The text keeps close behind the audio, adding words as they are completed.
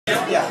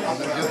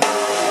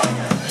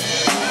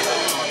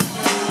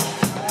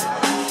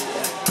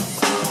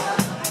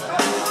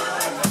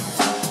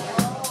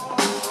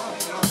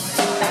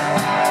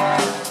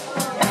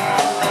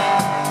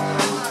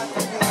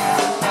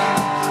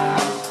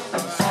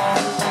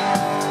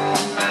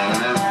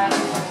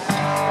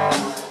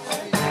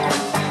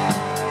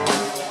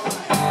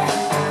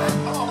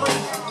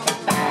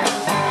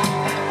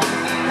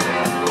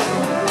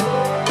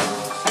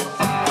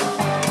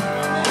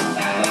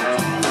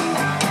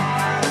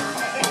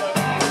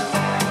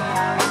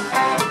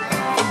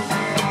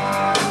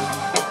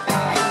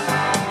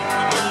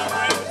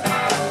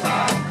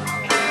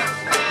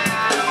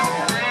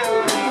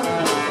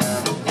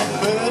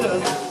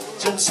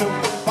So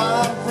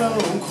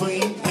barroom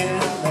queen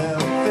in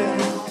heaven,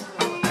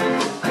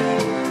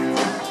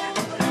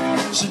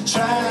 she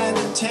tried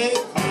to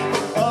take me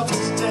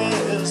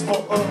upstairs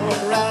for a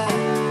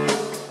ride.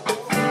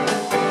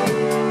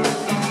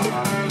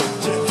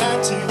 She had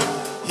to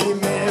hit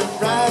me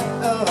right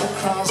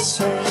across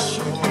her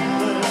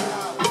shoulder,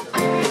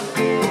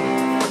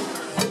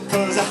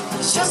 'cause I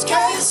just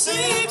can't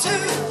seem to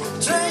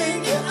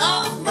drink it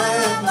off my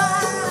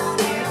mind.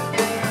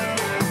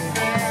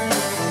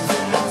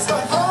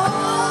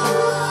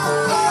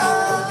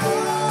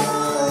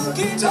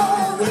 Honky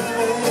Tonk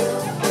rhythm.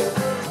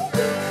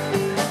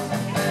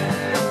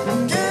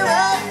 Give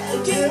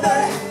it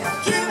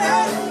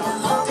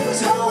honky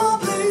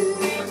tonk blues.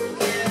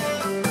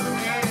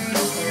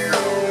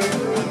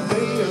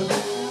 Later,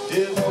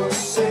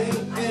 divorcee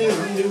in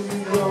New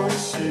York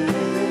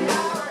City.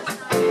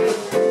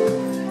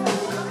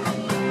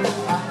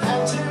 I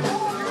had to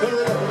put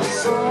up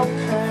some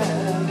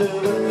kind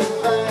of a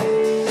fight.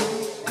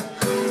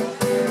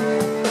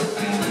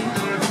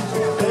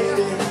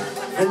 Lady,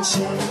 and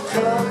she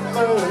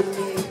covered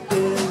me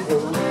in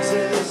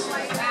roses.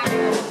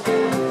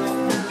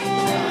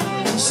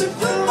 She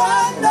blew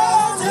my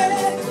nose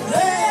in,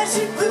 then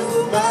she blew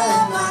my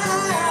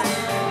mind.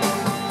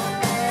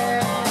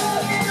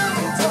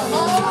 It's a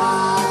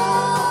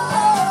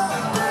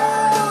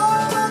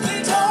honky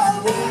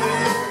tonk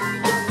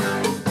rhythm.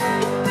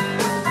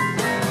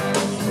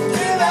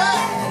 Give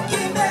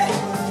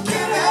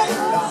it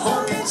a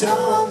honky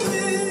tonk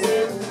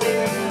rhythm.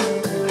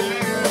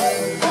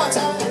 One more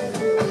time.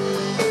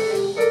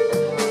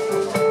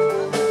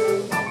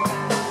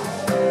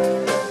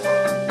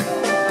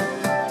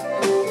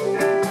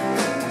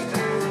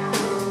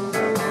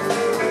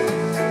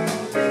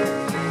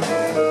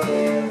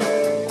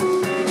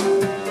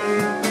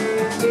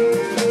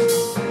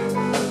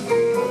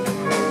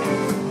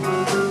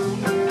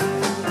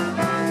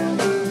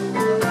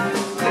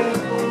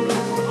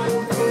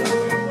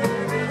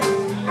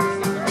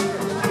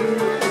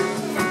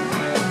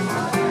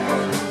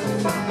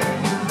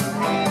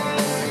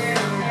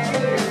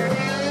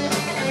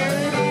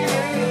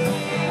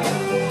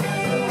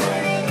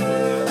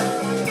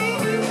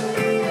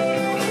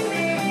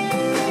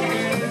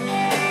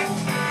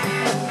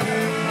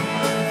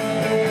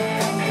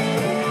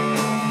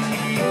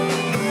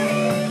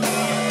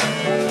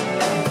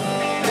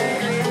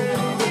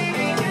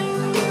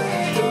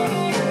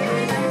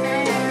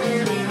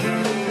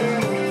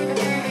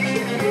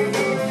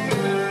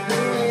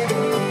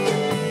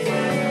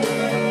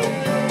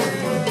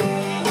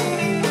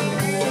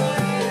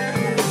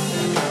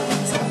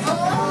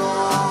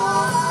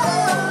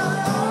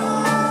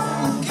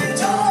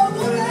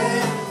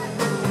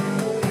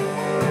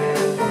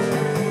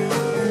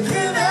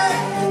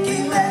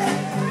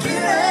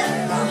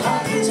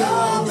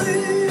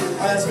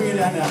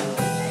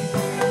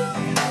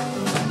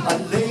 A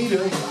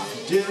later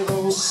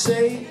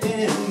divorcee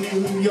in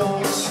New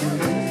York